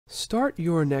Start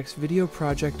your next video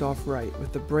project off right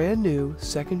with the brand new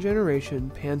second generation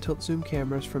pan-tilt zoom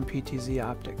cameras from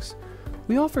PTZOptics.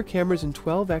 We offer cameras in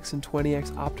 12x and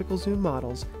 20x optical zoom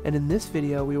models, and in this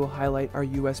video we will highlight our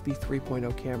USB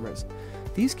 3.0 cameras.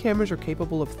 These cameras are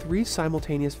capable of 3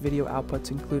 simultaneous video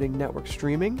outputs including network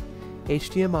streaming,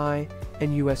 HDMI,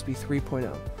 and USB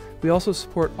 3.0. We also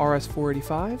support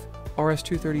RS-485,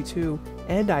 RS-232,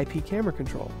 and IP camera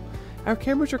control. Our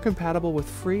cameras are compatible with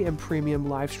free and premium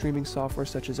live streaming software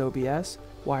such as OBS,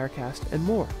 Wirecast, and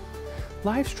more.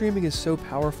 Live streaming is so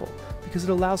powerful because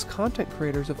it allows content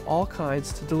creators of all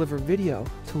kinds to deliver video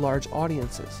to large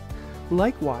audiences.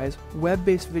 Likewise,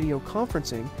 web-based video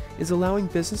conferencing is allowing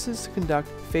businesses to conduct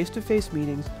face-to-face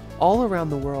meetings all around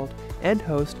the world and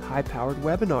host high-powered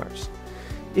webinars.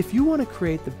 If you want to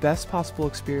create the best possible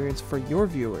experience for your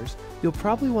viewers, you'll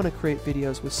probably want to create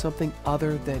videos with something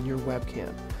other than your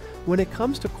webcam. When it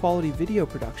comes to quality video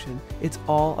production, it's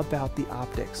all about the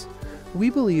optics. We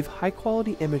believe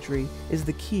high-quality imagery is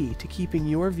the key to keeping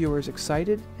your viewers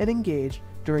excited and engaged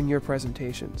during your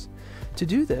presentations. To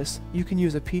do this, you can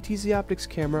use a PTZOptics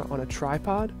camera on a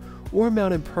tripod or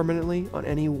mount it permanently on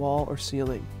any wall or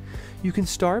ceiling. You can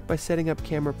start by setting up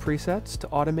camera presets to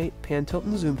automate pan, tilt,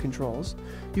 and zoom controls.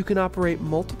 You can operate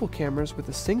multiple cameras with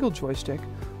a single joystick,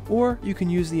 or you can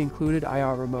use the included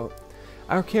IR remote.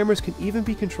 Our cameras can even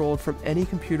be controlled from any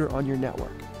computer on your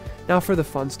network. Now for the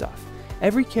fun stuff.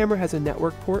 Every camera has a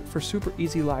network port for super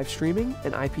easy live streaming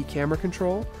and IP camera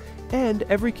control, and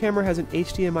every camera has an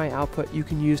HDMI output you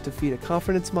can use to feed a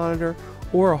confidence monitor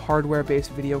or a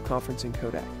hardware-based video conferencing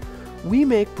codec. We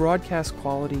make broadcast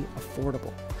quality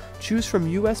affordable. Choose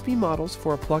from USB models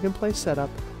for a plug-and-play setup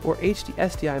or HD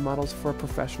SDI models for a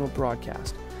professional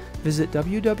broadcast. Visit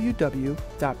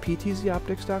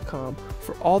www.ptzoptics.com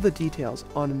for all the details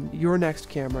on your next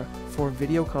camera for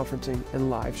video conferencing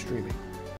and live streaming.